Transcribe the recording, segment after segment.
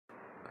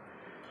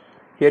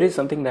Here is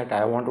something that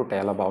I want to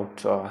tell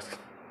about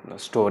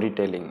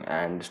storytelling,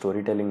 and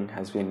storytelling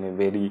has been a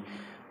very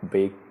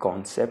big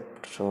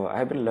concept. So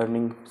I've been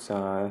learning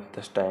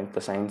the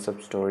science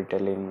of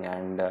storytelling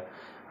and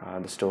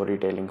the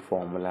storytelling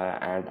formula,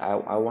 and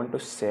I want to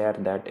share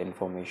that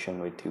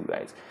information with you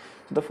guys.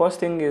 So the first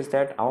thing is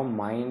that our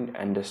mind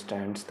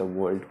understands the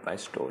world by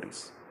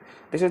stories.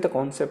 This is the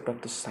concept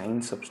of the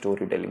science of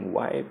storytelling.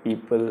 Why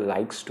people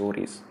like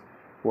stories,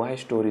 why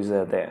stories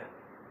are there.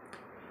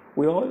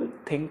 We all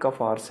think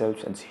of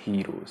ourselves as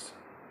heroes.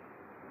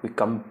 We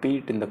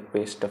compete in the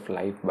quest of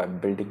life by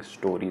building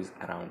stories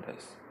around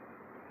us.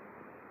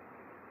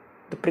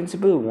 The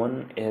principal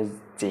one is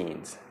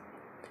change.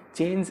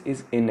 Change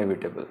is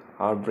inevitable.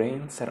 Our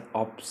brains are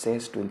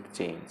obsessed with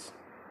change.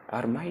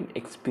 Our mind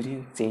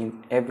experiences change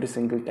every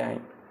single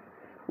time.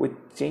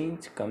 With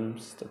change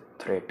comes the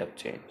threat of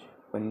change.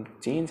 When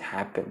change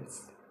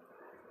happens,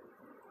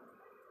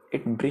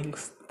 it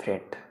brings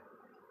threat.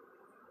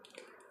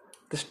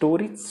 The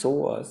stories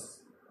show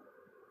us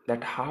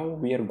that how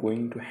we are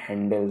going to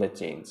handle the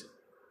change.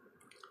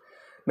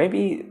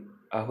 Maybe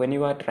when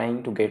you are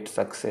trying to get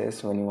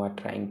success, when you are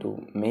trying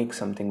to make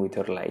something with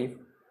your life,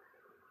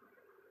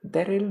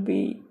 there will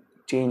be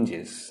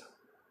changes,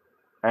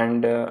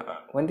 and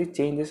when the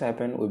changes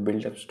happen, we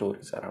build up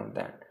stories around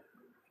that.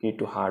 Need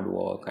to hard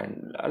work,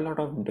 and a lot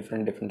of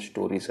different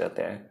stories are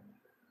there,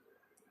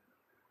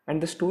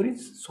 and the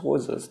stories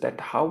shows us that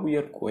how we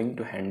are going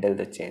to handle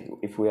the change,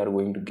 if we are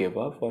going to give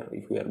up or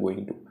if we are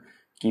going to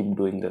keep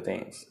doing the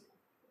things.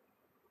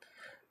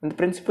 And the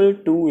principle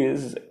two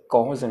is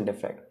cause and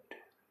effect.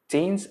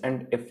 Change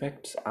and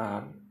effects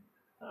are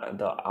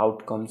the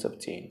outcomes of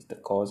change. The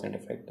cause and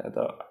effect are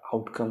the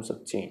outcomes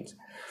of change.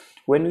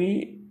 When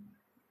we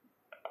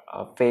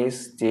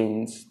face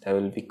change, there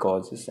will be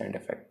causes and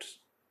effects.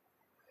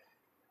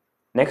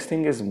 Next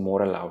thing is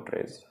moral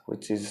outrage,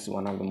 which is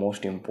one of the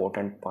most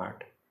important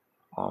part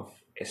of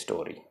a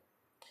story.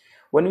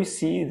 When we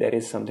see there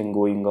is something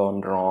going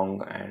on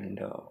wrong, and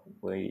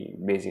we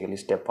basically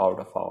step out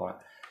of our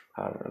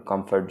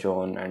comfort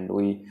zone and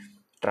we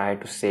try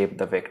to save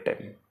the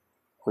victim,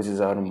 which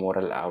is our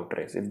moral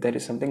outrage. If there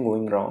is something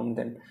going wrong,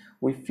 then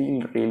we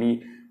feel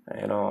really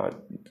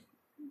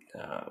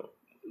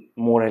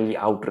morally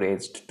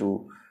outraged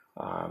to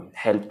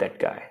help that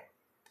guy.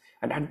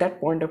 And at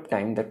that point of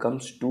time, there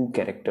comes two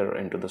character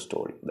into the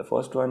story. The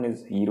first one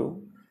is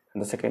hero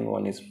and the second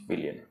one is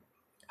villain.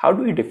 How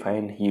do we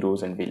define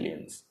heroes and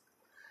villains?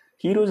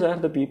 Heroes are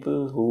the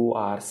people who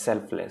are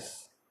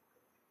selfless.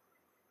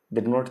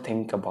 They do not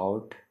think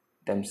about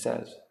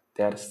themselves.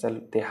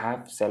 They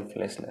have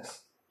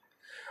selflessness.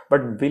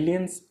 But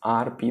villains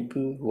are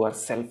people who are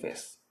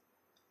selfish.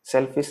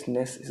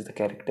 Selfishness is the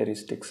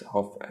characteristics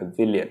of a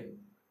villain.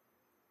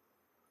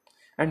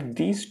 And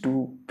these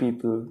two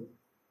people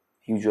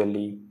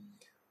usually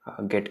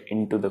get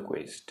into the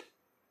quest.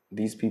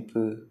 These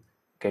people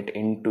get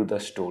into the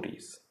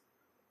stories.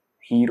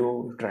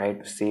 Hero try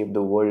to save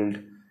the world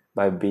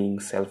by being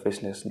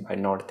selfishness, by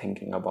not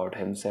thinking about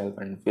himself,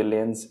 and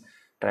villains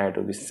try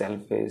to be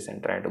selfish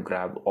and try to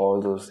grab all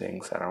those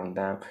things around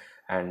them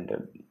and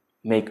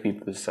make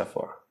people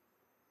suffer.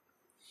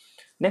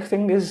 Next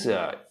thing is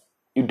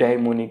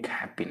eudaimonic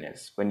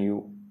happiness. When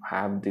you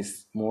have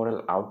this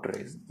moral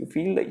outrage, you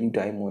feel the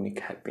eudaimonic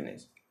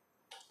happiness.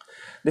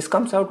 This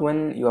comes out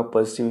when you are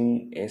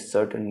pursuing a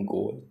certain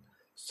goal,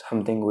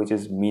 something which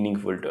is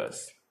meaningful to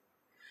us.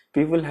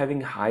 People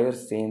having higher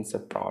sense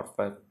of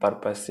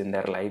purpose in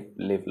their life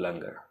live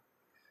longer,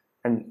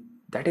 and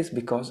that is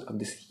because of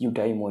this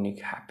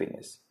eudaimonic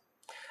happiness.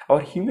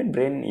 Our human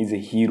brain is a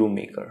hero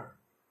maker.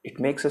 It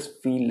makes us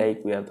feel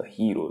like we are the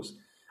heroes,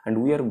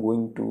 and we are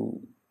going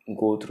to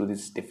go through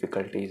these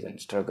difficulties and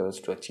struggles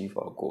to achieve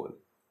our goal.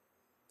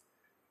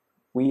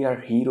 We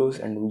are heroes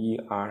and we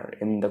are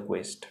in the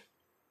quest.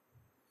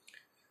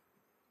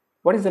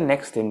 What is the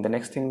next thing? The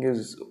next thing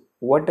is,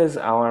 what does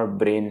our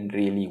brain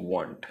really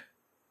want?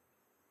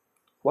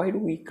 Why do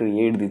we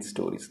create these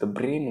stories? The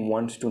brain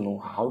wants to know,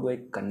 how do I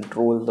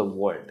control the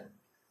world?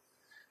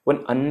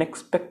 When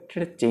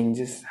unexpected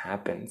changes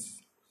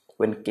happens,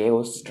 when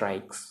chaos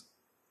strikes,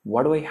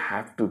 what do I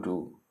have to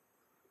do?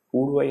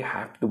 Who do I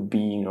have to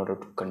be in order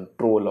to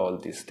control all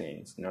these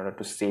things, in order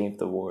to save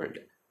the world?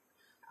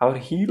 Our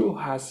hero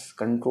has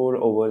control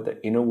over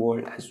the inner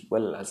world as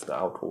well as the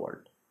outer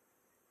world.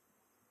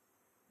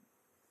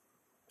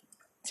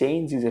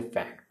 Change is a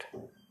fact.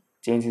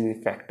 Change is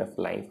a fact of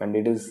life, and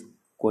it is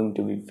going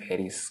to be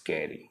very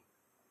scary.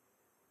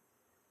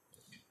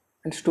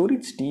 And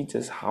stories teach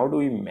us how do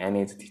we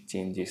manage the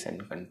changes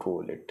and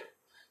control it.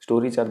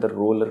 Stories are the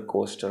roller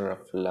coaster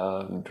of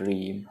love,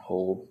 dream,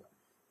 hope,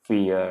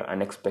 fear,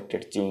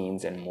 unexpected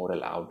change, and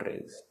moral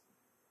outrage.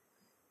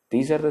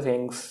 These are the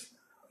things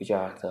which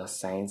are the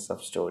science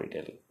of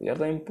storytelling. These are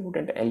the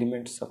important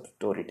elements of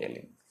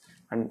storytelling,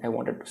 and I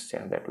wanted to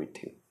share that with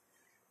you.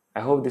 I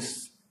hope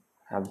this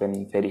have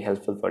been very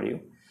helpful for you.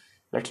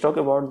 Let's talk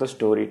about the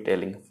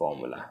storytelling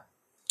formula.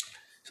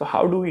 So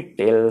how do we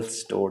tell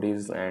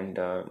stories, and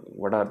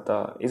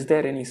is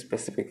there any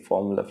specific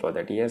formula for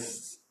that?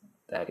 Yes,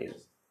 there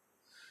is.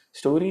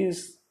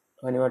 Stories,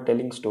 when you are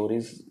telling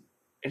stories,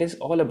 it is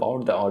all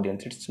about the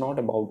audience. It's not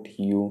about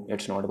you,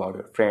 it's not about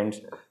your friends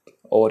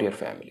or your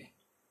family.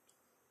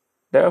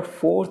 There are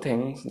four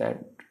things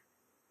that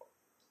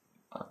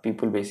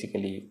people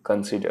basically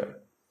consider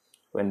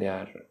when they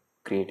are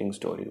creating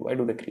stories. Why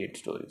do they create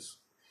stories?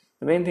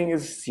 The main thing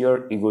is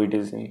your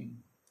egoism.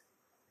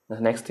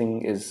 The next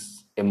thing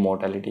is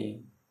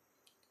immortality,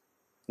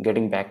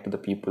 getting back to the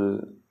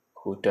people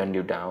who turned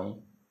you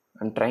down,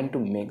 and trying to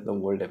make the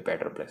world a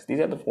better place. These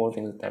are the four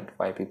things that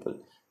why people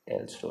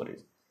tell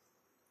stories.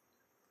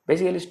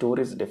 Basically,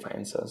 stories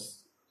defines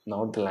us,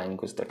 not the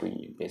language that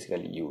we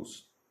basically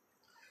use.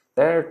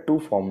 There are two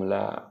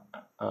formula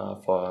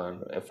for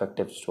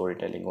effective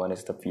storytelling. One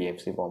is the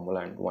PFC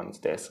formula and one is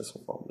the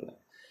SSO formula.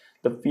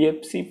 The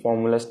PFC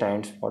formula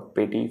stands for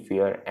pity,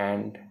 fear,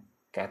 and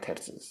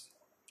catharsis.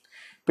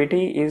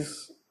 Pity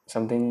is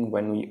something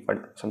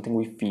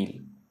we feel.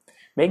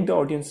 Make the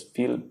audience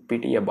feel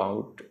pity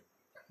about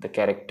the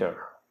character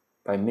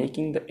by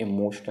making the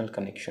emotional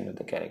connection with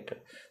the character.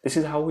 This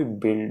is how we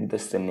build the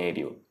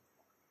scenario.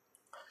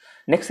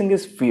 Next thing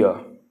is fear.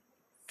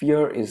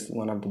 Fear is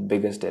one of the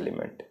biggest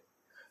element.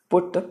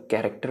 Put the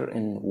character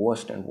in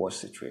worst and worst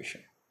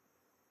situation,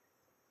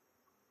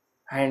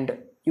 and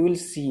you will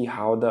see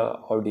how the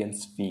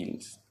audience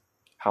feels.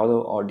 How the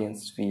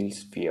audience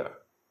feels fear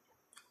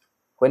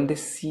when they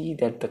see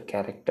that the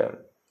character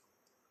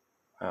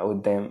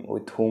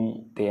with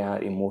whom they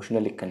are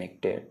emotionally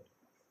connected,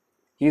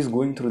 he is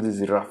going through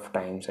these rough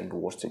times and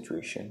worst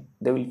situation.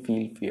 They will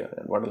feel fear,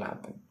 and what will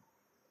happen?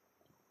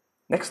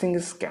 Next thing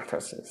is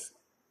catharsis.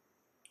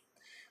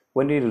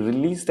 When we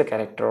release the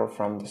character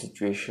from the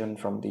situation,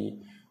 from the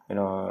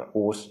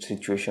worst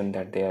situation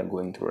that they are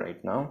going through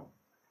right now,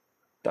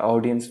 the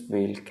audience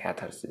will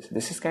catharsis.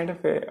 This is kind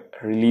of a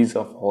release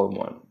of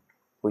hormone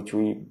which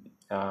we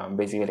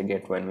basically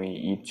get when we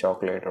eat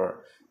chocolate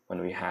or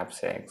when we have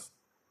sex,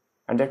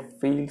 and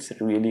that feels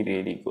really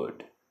really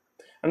good.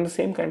 And the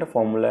same kind of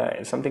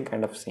formula, something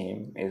kind of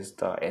same, is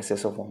the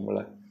SSO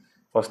formula.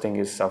 First thing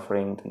is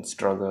suffering, then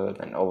struggle,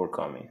 then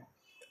overcoming.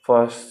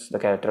 First, the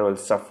character will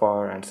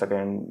suffer, and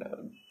second,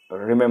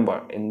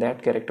 remember, in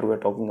that character,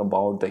 we're talking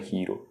about the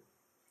hero.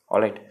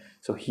 All right.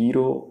 So,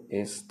 hero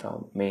is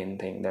the main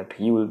thing, that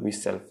he will be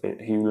selfish.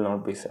 He will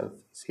not be selfish.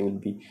 He will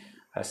be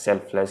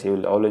selfless. He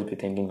will always be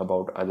thinking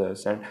about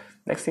others. And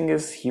next thing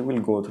is he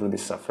will go through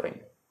this suffering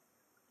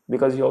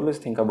because he always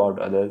think about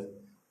others,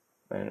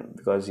 and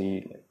because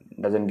he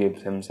doesn't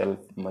give himself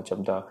much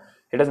of the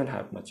he doesn't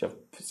have much of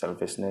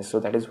selfishness, so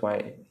that is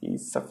why he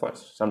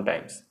suffers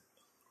sometimes.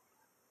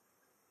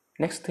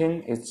 Next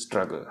thing is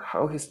struggle,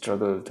 how he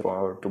struggled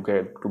throughout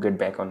to get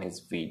back on his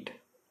feet.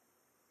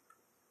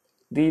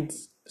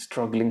 These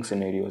struggling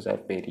scenarios are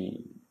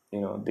very,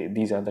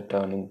 these are the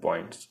turning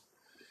points,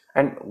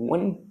 and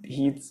when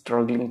he's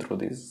struggling through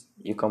this,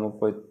 you come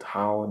up with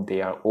how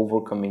they are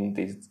overcoming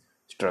this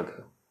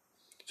struggle.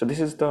 So this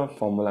is the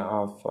formula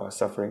of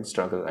suffering,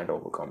 struggle, and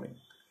overcoming.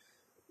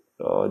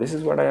 So this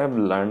is what I have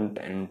learned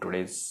in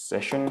today's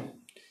session,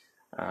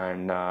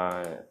 and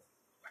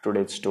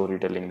today's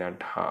storytelling,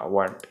 that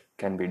what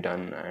can be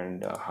done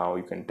and how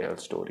you can tell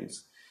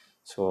stories.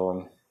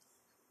 So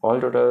all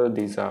total,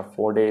 these are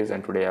 4 days,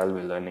 and today I'll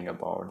be learning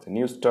about the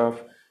new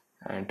stuff.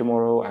 And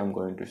tomorrow I'm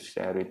going to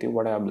share with you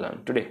what I have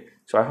learned today.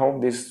 So I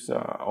hope these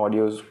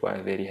audios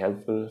were very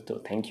helpful.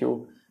 So thank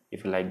you.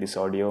 If you like this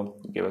audio,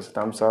 give us a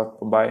thumbs up.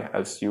 Bye.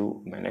 I'll see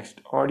you in my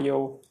next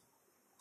audio.